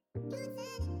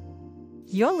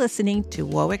You're listening to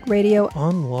Warwick Radio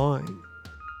Online.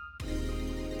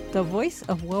 the voice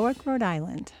of Warwick, Rhode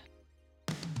Island.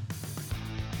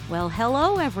 Well,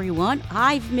 hello, everyone.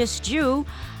 I've missed you.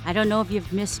 I don't know if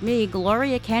you've missed me.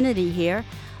 Gloria Kennedy here,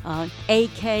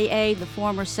 a.k.a. the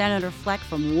former Senator Fleck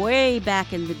from way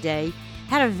back in the day.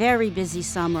 Had a very busy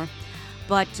summer.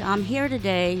 But I'm here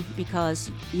today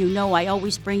because you know I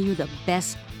always bring you the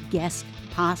best guest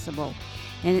possible.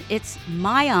 And it's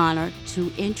my honor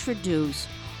to introduce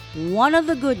one of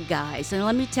the good guys. And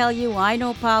let me tell you, I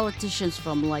know politicians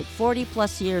from like 40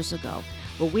 plus years ago,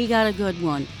 but we got a good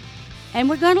one. And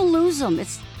we're going to lose him.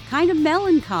 It's kind of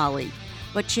melancholy.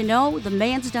 But you know, the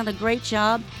man's done a great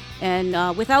job.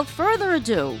 And without further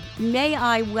ado, may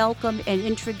I welcome and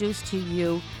introduce to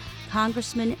you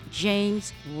Congressman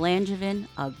James Langevin,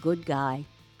 a good guy.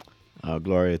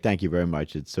 Gloria, thank you very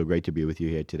much. It's so great to be with you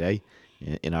here today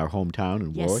in our hometown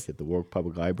in Yes. Warwick at the Warwick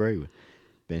Public Library. We've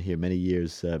been here many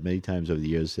years, many times over the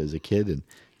years as a kid, and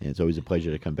it's always a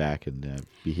pleasure to come back and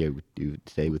be here with you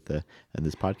today with in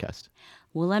this podcast.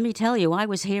 Well, let me tell you, I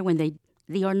was here when the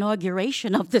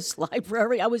inauguration of this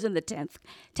library. I was in the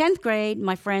 10th grade.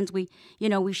 My friends, we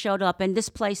showed up, and this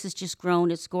place has just grown.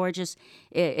 It's gorgeous.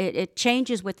 It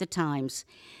changes with the times.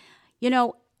 You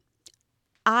know,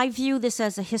 I view this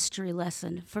as a history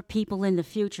lesson for people in the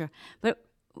future. But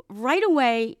right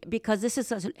away, because this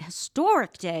is a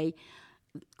historic day,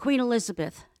 Queen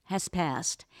Elizabeth has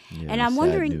passed. Yeah, and I'm sad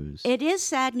wondering, news. it is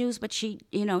sad news, but she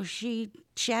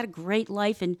had a great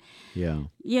life, and Yeah.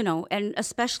 and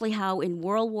especially how in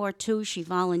World War II she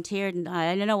volunteered, and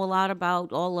I know a lot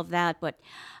about all of that, but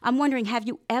I'm wondering, did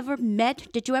you ever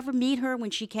meet her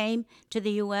when she came to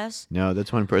the U.S.? No,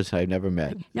 that's one person I've never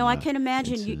met. No, I can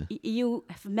imagine you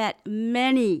have met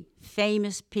many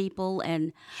famous people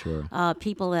and Sure.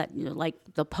 people that, like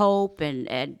the Pope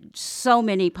and so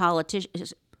many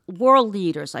politicians, world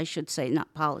leaders, I should say,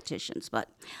 not politicians. But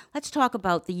let's talk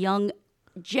about the young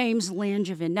James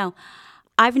Langevin. Now,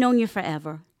 I've known you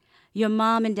forever. Your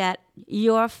mom and dad,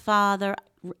 your father,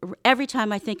 every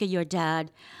time I think of your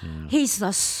dad, he's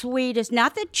the sweetest.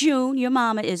 Not that June, your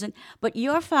mama, isn't, but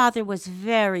your father was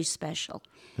very special.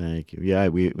 Thank you. Yeah,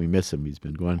 we miss him. He's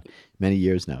been gone many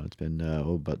years now. It's been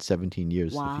about 17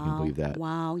 years, if you can believe that.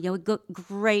 Wow, you're a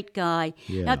great guy.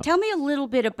 Yeah. Now, tell me a little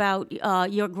bit about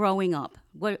your growing up,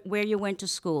 where you went to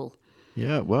school.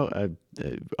 Yeah, well, I'm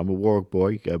a Warwick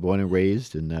boy, born and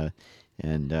raised, and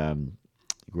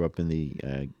grew up in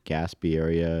the Gaspee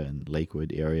area and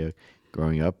Lakewood area.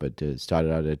 Growing up, but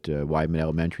started out at Wyman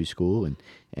Elementary School,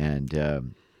 and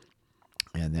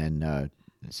then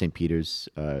St. Peter's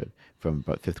from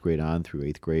about 5th grade on through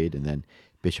 8th grade, and then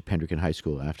Bishop Hendricken High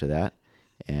School after that,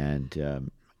 and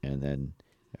then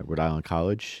Rhode Island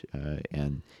College,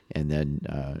 and then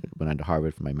went on to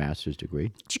Harvard for my master's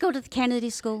degree. Did you go to the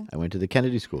Kennedy School? I went to the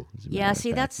Kennedy School. As a matter Yeah, of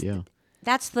see, fact. Yeah.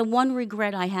 that's the one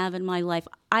regret I have in my life.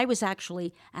 I was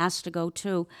actually asked to go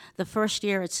too the first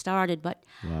year it started, but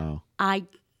Wow. I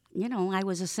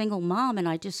was a single mom, and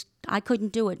I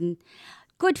couldn't do it. And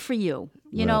good for you.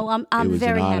 Well, I'm it was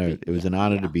very an honor. happy. It was an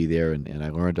honor Yeah. to be there, and I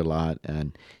learned a lot.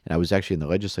 And I was actually in the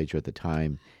legislature at the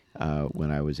time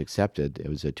when I was accepted. It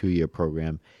was a 2-year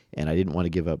program, and I didn't want to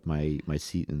give up my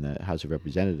seat in the House of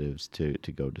Representatives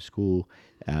to go to school.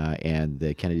 And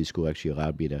the Kennedy School actually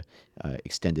allowed me to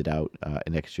extend it out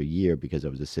an extra year because I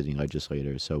was a sitting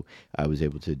legislator. So I was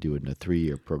able to do it in a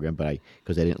 3-year program. But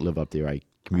because I didn't live up there, I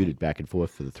commuted back and forth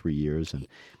for the 3 years, and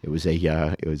it was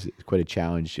quite a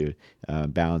challenge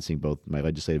balancing both my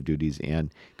legislative duties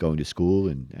and going to school.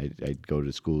 And I'd go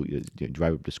to school,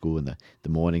 drive up to school in the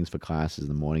mornings for classes, in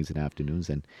the mornings and afternoons,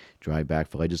 and drive back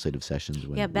for legislative sessions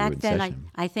when Yeah, we were back in then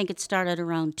session. I think it started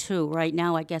around 2. Right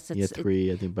now, I guess it's Yeah,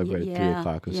 3. I think by about 3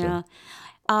 o'clock or yeah.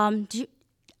 so.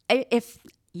 If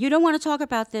you don't want to talk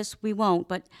about this, we won't.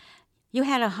 But you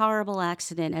had a horrible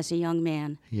accident as a young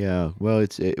man. Yeah, well,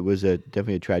 it was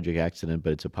definitely a tragic accident,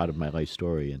 but it's a part of my life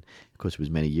story, and of course, it was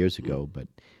many years ago. But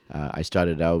I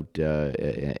started out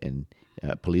in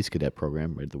a police cadet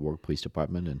program at the Warwick Police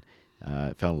Department, and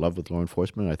fell in love with law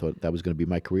enforcement. I thought that was going to be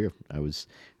my career. I was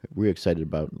really excited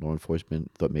about law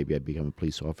enforcement. Thought maybe I'd become a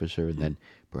police officer, and then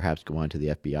perhaps go on to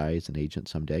the FBI as an agent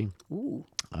someday. Ooh.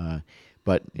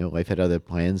 But life had other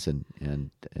plans, and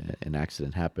an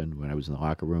accident happened when I was in the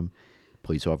locker room.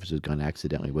 Police officer's gun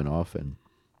accidentally went off, and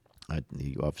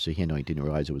the officer handling didn't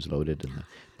realize it was loaded, and the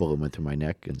bullet went through my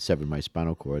neck and severed my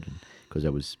spinal cord, and because I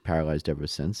was paralyzed ever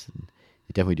since. And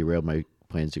it definitely derailed my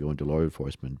plans to go into law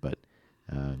enforcement, but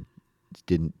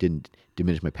didn't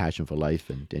diminish my passion for life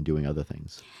and doing other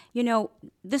things.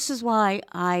 This is why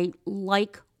I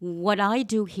like what I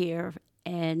do here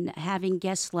and having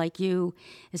guests like you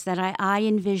is that I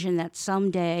envision that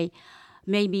someday,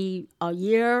 maybe a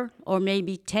year or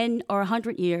maybe 10 or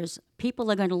 100 years, people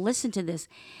are going to listen to this.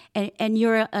 And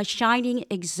you're a shining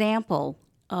example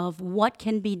of what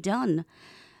can be done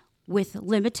with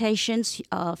limitations,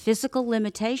 physical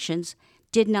limitations,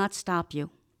 did not stop you.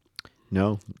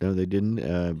 No, they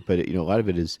didn't. But a lot of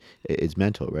it is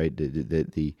mental, right?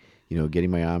 The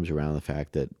getting my arms around the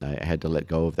fact that I had to let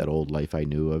go of that old life I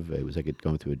knew of. It was like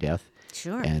going through a death.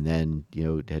 Sure. And then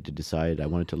had to decide I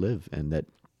wanted to live, and that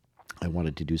I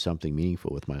wanted to do something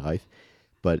meaningful with my life.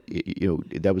 But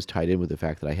that was tied in with the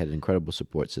fact that I had an incredible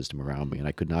support system around me, and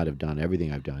I could not have done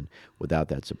everything I've done without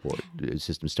that support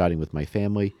system. Starting with my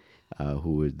family,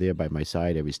 who were there by my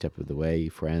side every step of the way,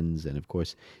 friends, and of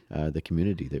course the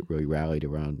community that really rallied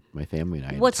around my family and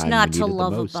I. What's not to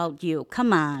love about you?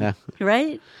 Come on,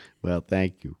 right? Well,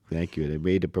 thank you. It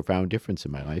made a profound difference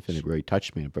in my life, and it really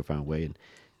touched me in a profound way. And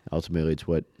ultimately, it's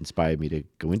what inspired me to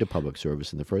go into public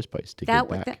service in the first place, to give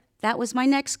back. That was my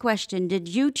next question. Did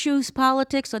you choose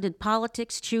politics, or did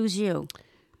politics choose you?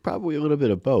 Probably a little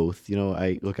bit of both.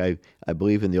 I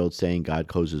believe in the old saying, God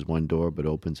closes one door but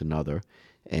opens another.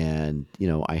 And,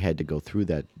 I had to go through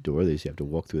that door. They say you have to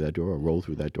walk through that door or roll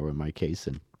through that door in my case.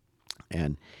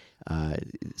 And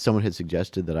someone had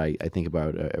suggested that I think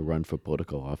about a run for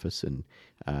political office, and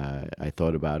I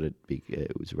thought about it.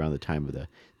 It was around the time of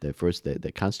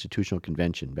the Constitutional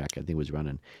Convention back, I think it was around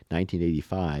in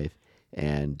 1985.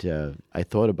 And I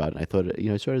thought about it. I thought,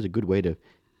 I saw it as a good way to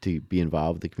be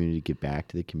involved with the community, give back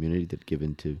to the community that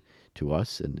given to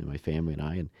us and my family and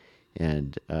I.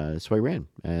 And so I ran,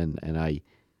 and I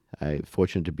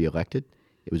fortunate to be elected.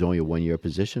 It was only a 1-year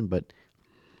position, but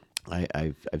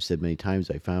I've said many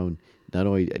times, I found, not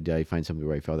only did I find something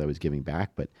where I felt I was giving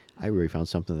back, but I really found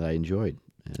something that I enjoyed.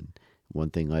 And one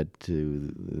thing led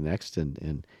to the next, and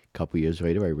a couple of years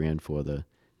later, I ran for the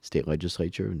state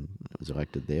legislature and was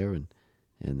elected there. And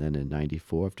then in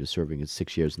 '94, after serving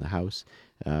 6 years in the House,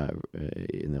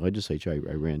 in the legislature,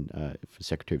 I ran for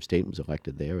Secretary of State and was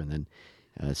elected there, and then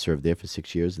served there for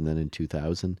 6 years. And then in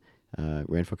 2000,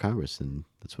 ran for Congress, and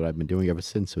that's what I've been doing ever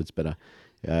since. So it's been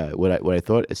what I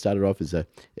thought it started off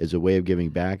as a way of giving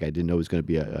back. I didn't know it was going to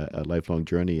be a lifelong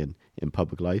journey in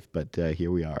public life, but here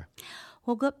we are.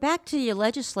 Well, go back to your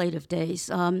legislative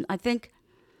days. I think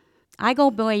I go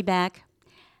way back.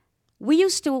 We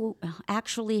used to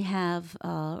actually have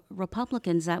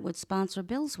Republicans that would sponsor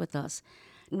bills with us.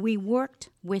 We worked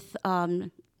with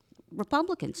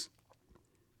Republicans.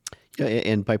 Yeah,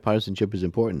 and bipartisanship is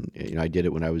important. I did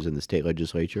it when I was in the state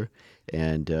legislature,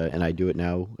 and I do it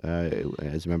now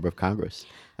as a member of Congress.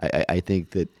 I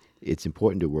think that it's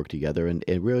important to work together, and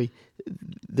really,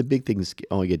 the big things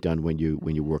only get done when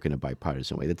you work in a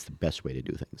bipartisan way. That's the best way to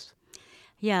do things.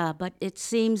 Yeah, but it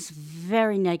seems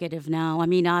very negative now. I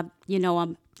mean,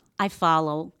 I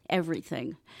follow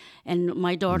everything, and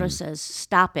my daughter says,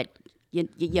 "Stop it!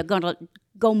 You're gonna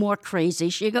go more crazy."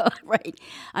 She go right.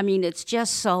 I mean, it's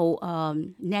just so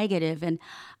negative,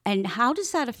 and how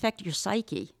does that affect your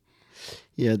psyche?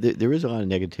 Yeah, there is a lot of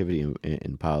negativity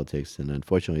in politics, and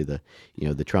unfortunately,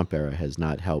 the Trump era has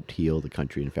not helped heal the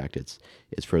country. In fact, it's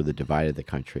further divided the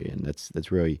country, and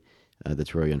that's really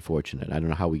unfortunate. I don't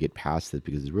know how we get past it,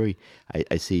 because it's really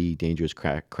I see dangerous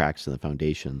cracks in the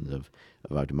foundations of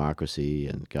our democracy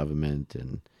and government,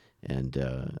 and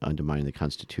undermining the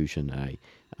Constitution. And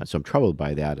so I'm troubled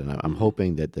by that, and I'm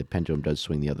hoping that the pendulum does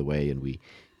swing the other way, and we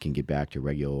can get back to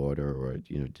regular order, or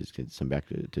just get some back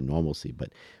to normalcy.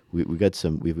 But we've got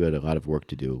a lot of work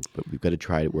to do, but we've got to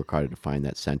try to work harder to find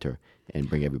that center and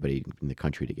bring everybody in the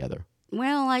country together.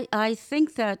 Well, I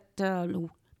think that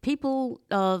people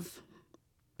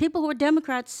who are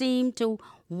Democrats seem to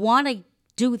want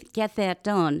to get that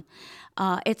done.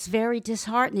 It's very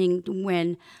disheartening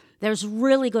when there's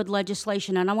really good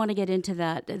legislation, and I want to get into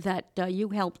that you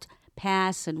helped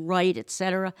pass and write,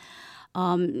 etc.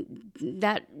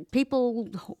 That people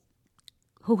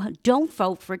who don't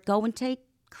vote for it go and take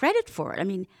credit for it. I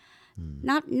mean,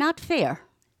 not fair.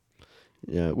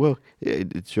 Yeah, well,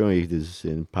 it's really,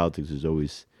 in politics, there's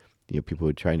always people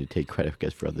are trying to take credit, I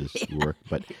guess, for others' work,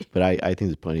 but I think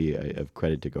there's plenty of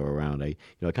credit to go around. I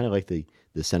kind of like the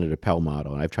Senator Pell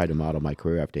model, and I've tried to model my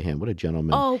career after him. What a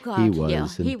gentleman he was! Yeah,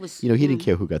 and, he was. He didn't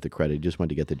care who got the credit; he just wanted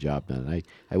to get the job done. And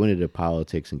I went into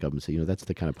politics and government, and said, that's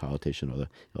the kind of politician or the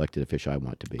elected official I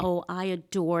want to be. Oh, I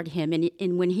adored him,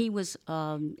 and when he was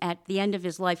at the end of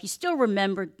his life, he still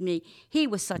remembered me. He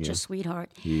was such a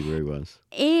sweetheart. He really was.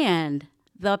 And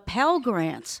the Pell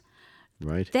Grants.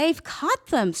 Right. They've cut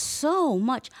them so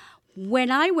much.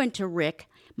 When I went to Rick,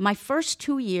 my first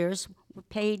 2 years were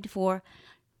paid for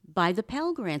by the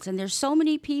Pell Grants. And there's so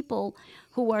many people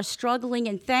who are struggling,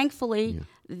 and thankfully,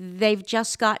 they've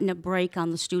just gotten a break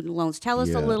on the student loans. Tell us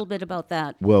a Yeah. little bit about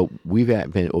that. Well, we've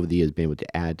been over the years been able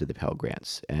to add to the Pell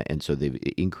Grants, and so they've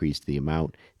increased the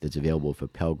amount that's available for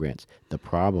Pell Grants. The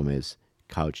problem is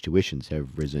college tuitions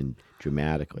have risen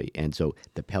dramatically, and so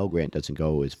the Pell Grant doesn't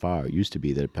go as far. It used to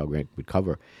be that a Pell Grant would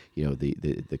cover,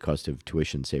 the cost of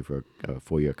tuition, say for a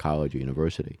four-year college or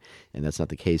university, and that's not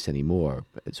the case anymore.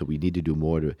 So we need to do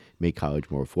more to make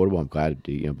college more affordable. I'm glad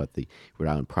about the Rhode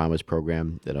Island Promise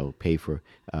program that'll pay for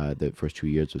the first 2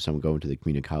 years of someone going to the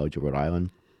community college of Rhode Island.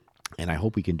 And I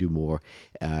hope we can do more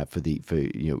for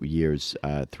years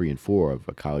 3 and 4 of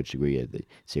a college degree at,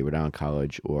 say, Rhode Island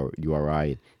College or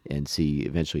URI, and see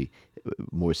eventually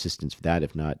more assistance for that,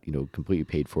 if not completely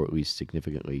paid for, at least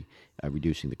significantly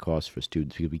reducing the cost for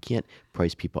students, because we can't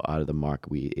price people out of the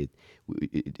market.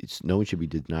 No one should be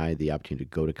denied the opportunity to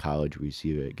go to college,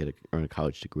 earn a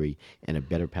college degree, and a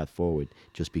better path forward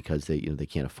just because they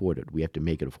can't afford it. We have to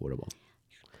make it affordable.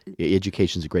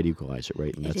 Education's a great equalizer,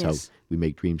 right? And that's how we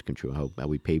make dreams come true, how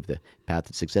we pave the path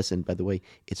to success. And by the way,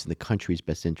 it's in the country's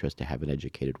best interest to have an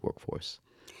educated workforce.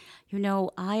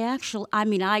 I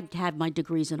had my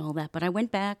degrees and all that, but I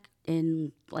went back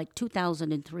in like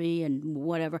 2003 and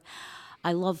whatever.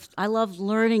 I love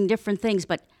learning different things,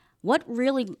 but what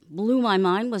really blew my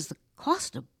mind was the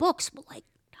cost of books, like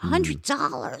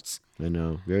 $100. I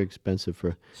know, very expensive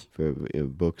for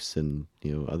books and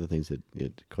other things that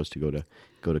it costs to go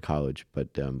to college.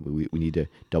 But we need to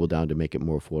double down to make it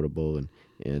more affordable,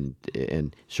 and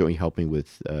certainly helping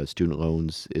with student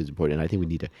loans is important. And I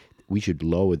think we should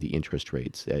lower the interest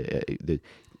rates.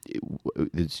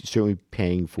 Certainly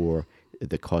paying for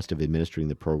the cost of administering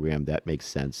the program, that makes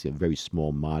sense. A very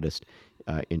small, modest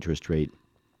interest rate.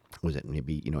 Was it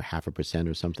maybe 0.5%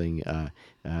 or something, or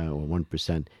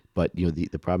 1%? But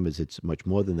the problem is it's much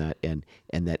more than that, and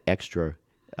that extra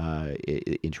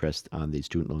interest on the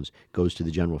student loans goes to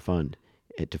the general fund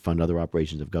to fund other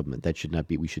operations of government. That should not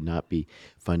be. We should not be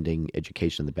funding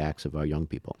education on the backs of our young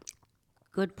people.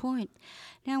 Good point.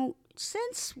 Now,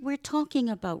 since we're talking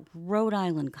about Rhode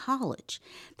Island College,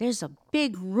 there's a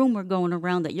big rumor going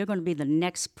around that you're going to be the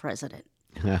next president.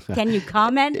 Can you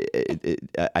comment?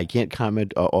 I can't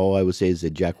comment. All I will say is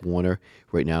that Jack Warner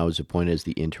right now is appointed as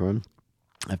the interim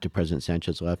after President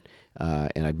Sanchez left.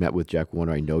 And I've met with Jack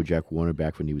Warner. I know Jack Warner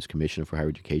back when he was commissioner for higher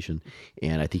education.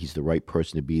 And I think he's the right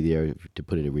person to be there to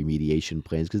put in remediation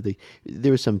plans, because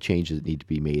there are some changes that need to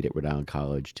be made at Rhode Island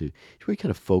College to really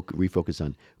kind of refocus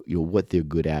on what they're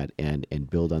good at, and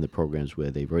build on the programs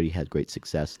where they've already had great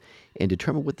success, and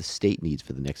determine what the state needs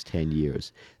for the next 10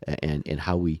 years, and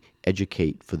how we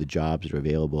educate for the jobs that are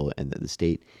available and that the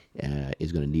state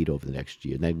is going to need over the next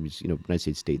year. And that means, when I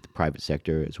say state, the private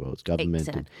sector as well as government,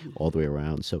 and all the way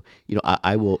around. So,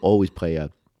 I will always play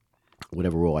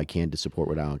whatever role I can to support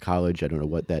Rhode Island College. I don't know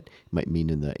what that might mean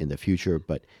in the future,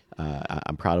 but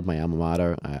I'm proud of my alma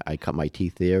mater. I cut my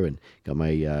teeth there and got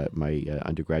my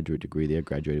undergraduate degree there,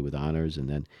 graduated with honors, and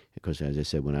then, of course, as I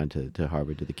said, went on to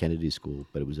Harvard, to the Kennedy School.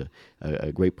 But it was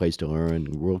a great place to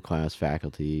learn, world-class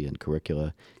faculty and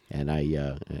curricula, and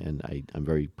I'm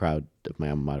very proud of my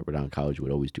alma mater, Rhode Island College.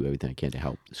 Would always do everything I can to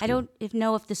help the school. I don't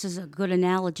know if this is a good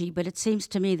analogy, but it seems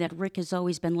to me that Rick has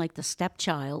always been like the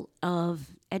stepchild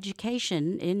of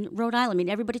education in Rhode Island. I mean,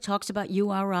 everybody talks about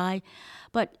URI,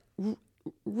 but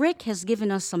Rick has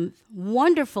given us some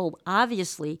wonderful,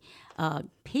 obviously,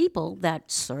 people that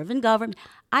serve in government.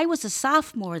 I was a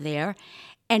sophomore there,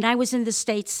 and I was in the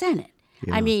state Senate.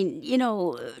 Yeah. I mean,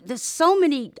 there's so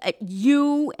many,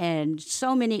 you and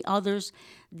so many others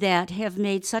that have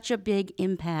made such a big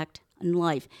impact in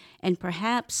life. And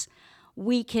perhaps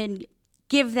we can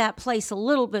give that place a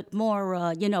little bit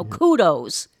more,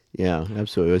 kudos. Yeah,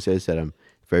 absolutely. As I said, I'm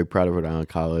very proud of Rhode Island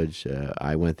College.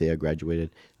 I went there,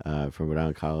 graduated from Rhode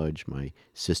Island College. My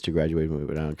sister graduated from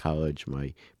Rhode Island College.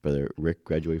 My brother Rick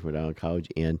graduated from Rhode Island College,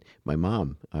 and my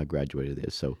mom graduated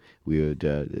there. So we would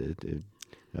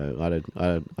a lot of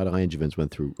Langevins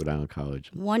went through Rhode Island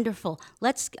College. Wonderful.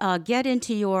 Let's get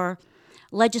into your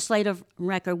legislative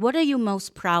record. What are you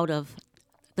most proud of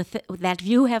that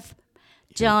you have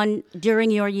done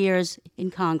during your years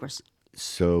in Congress?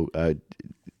 So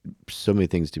many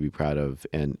things to be proud of,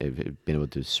 and have been able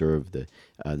to serve the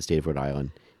state of Rhode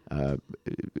Island.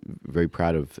 Very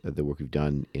proud of the work we've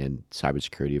done in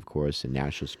cybersecurity, of course, and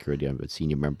national security. I'm a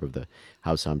senior member of the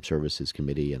House Armed Services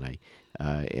Committee,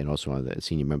 and also on the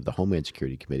senior member of the Homeland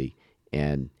Security Committee,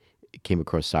 and came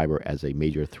across cyber as a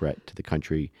major threat to the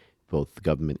country, both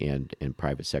government and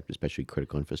private sector, especially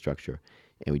critical infrastructure.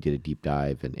 And we did a deep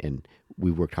dive, and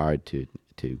we worked hard to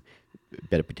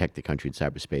better protect the country in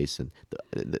cyberspace. And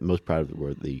the most proud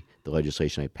of the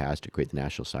legislation I passed to create the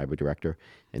National Cyber Director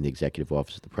and the Executive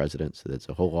Office of the President. So that's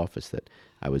a whole office that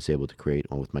I was able to create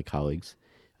along with my colleagues.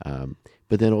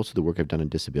 But then also the work I've done on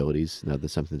disabilities. Now,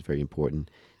 that's something that's very important.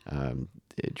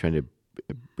 Trying to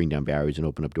bring down barriers and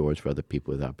open up doors for other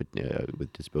people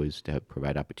with disabilities to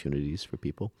provide opportunities for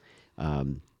people.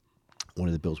 One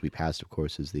of the bills we passed, of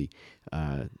course, is the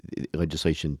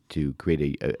legislation to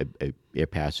create a air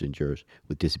passengers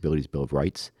with disabilities Bill of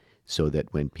Rights, so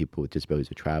that when people with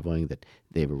disabilities are traveling, that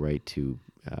they have a right to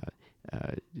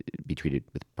be treated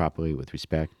properly, with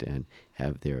respect, and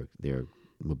have their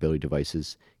mobility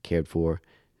devices cared for.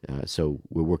 So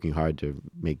we're working hard to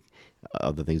make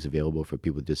other things available for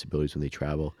people with disabilities when they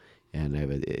travel, and I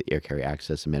have an Air Carrier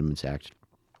Access Amendments Act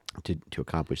to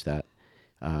accomplish that.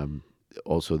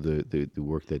 Also, the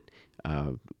work that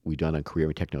we've done on career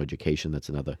and technical education, that's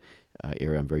another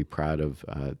area I'm very proud of,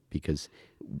 because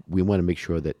we want to make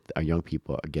sure that our young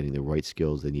people are getting the right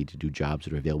skills they need to do jobs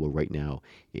that are available right now.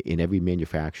 In every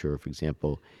manufacturer, for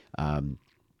example,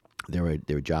 there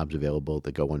are jobs available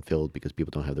that go unfilled because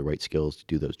people don't have the right skills to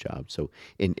do those jobs. So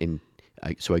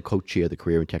I co-chair the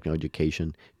Career and Technical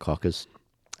Education Caucus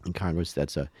in Congress.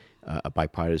 That's a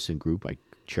bipartisan group. I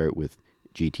chair it with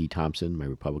G.T. Thompson, my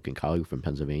Republican colleague from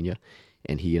Pennsylvania,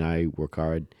 and he and I work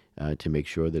hard to make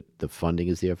sure that the funding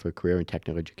is there for career and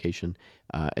technical education,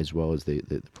 as well as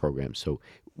the program. So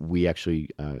we actually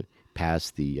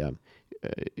passed the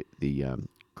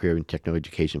Career and Technical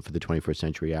Education for the 21st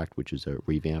Century Act, which is a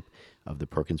revamp of the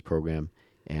Perkins program,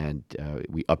 and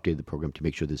we updated the program to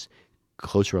make sure there's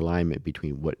closer alignment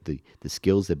between what the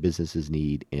skills that businesses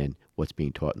need and what's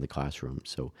being taught in the classroom.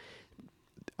 So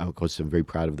of course, I'm very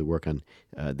proud of the work on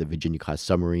the Virginia-class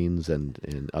submarines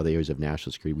and other areas of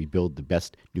national security. We build the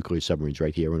best nuclear submarines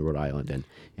right here in Rhode Island,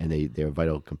 and they're a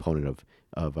vital component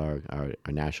of our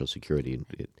national security.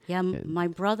 My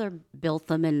brother built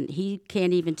them, and he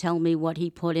can't even tell me what he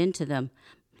put into them.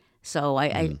 So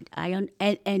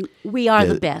and we are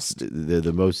the best.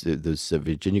 Those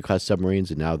Virginia-class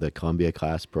submarines, and now the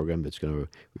Columbia-class program that's going to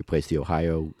replace the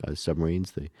Ohio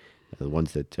submarines. The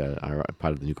ones that are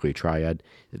part of the nuclear triad.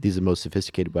 These are the most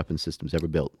sophisticated weapon systems ever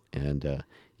built, and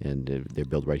they're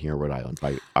built right here in Rhode Island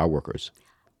by our workers.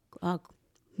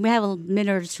 We have a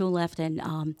minute or two left, and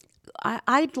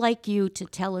I'd like you to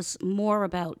tell us more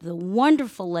about the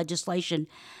wonderful legislation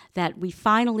that we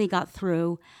finally got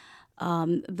through,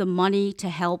 the money to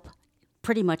help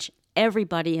pretty much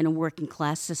everybody in a working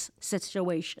class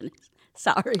situation.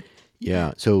 Sorry.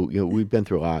 Yeah, so we've been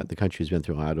through a lot. The country's been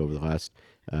through a lot over the last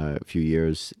few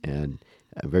years, and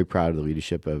I'm very proud of the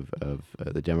leadership of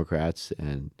the Democrats,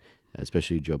 and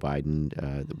especially Joe Biden,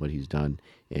 what he's done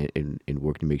in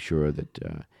working to make sure that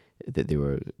there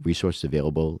were resources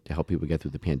available to help people get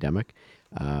through the pandemic,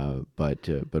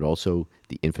 but also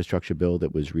the infrastructure bill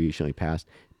that was recently passed,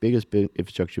 biggest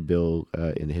infrastructure bill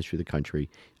in the history of the country,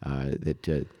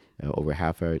 that over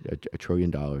half $1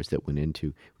 trillion that went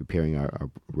into repairing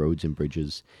our roads and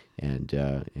bridges and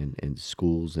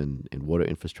schools and water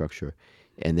infrastructure.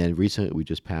 And then recently we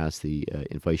just passed the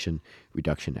Inflation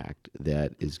Reduction Act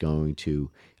that is going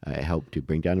to help to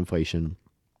bring down inflation.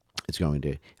 It's going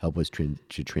to help us to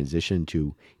transition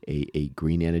to a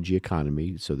green energy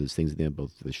economy. So there's things there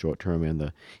both the short term and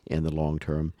the long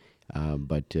term.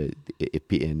 But if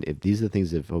these are the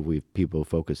things that hopefully people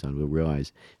focus on, we'll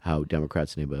realize how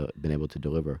Democrats have been able to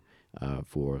deliver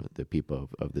for the people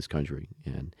of this country,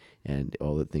 and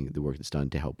all the work that's done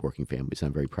to help working families.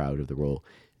 I'm very proud of the role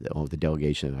of the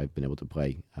delegation that I've been able to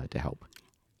play to help.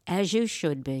 As you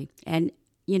should be. And,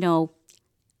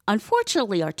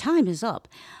 unfortunately our time is up,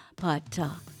 but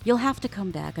you'll have to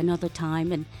come back another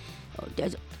time and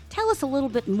tell us a little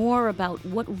bit more about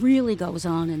what really goes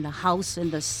on in the House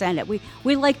and the Senate.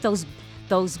 We like those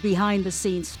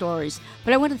behind-the-scenes stories.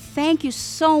 But I want to thank you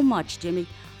so much, Jimmy,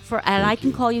 and I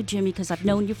can call you Jimmy because I've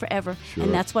known you forever,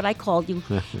 and that's what I called you,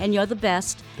 and you're the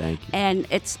best. Thank you. And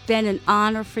it's been an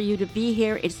honor for you to be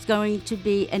here. It's going to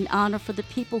be an honor for the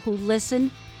people who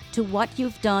listen to what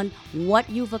you've done, what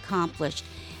you've accomplished.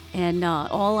 And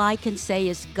all I can say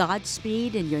is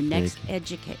Godspeed in your next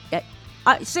education.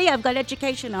 See, I've got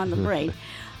education on the brain.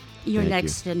 Your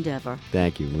next endeavor.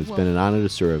 Thank you. It's been an honor to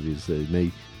serve.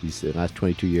 These last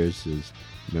 22 years as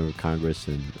member of Congress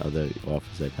and other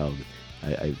offices I've held.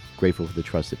 I'm grateful for the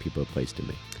trust that people have placed in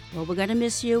me. Well, we're going to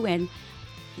miss you, and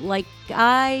like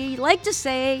I like to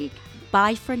say,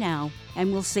 bye for now,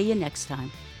 and we'll see you next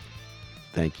time.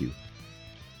 Thank you.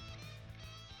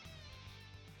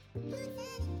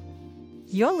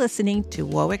 You're listening to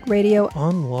Warwick Radio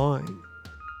Online.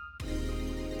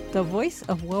 the voice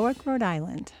of Warwick, Rhode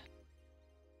Island.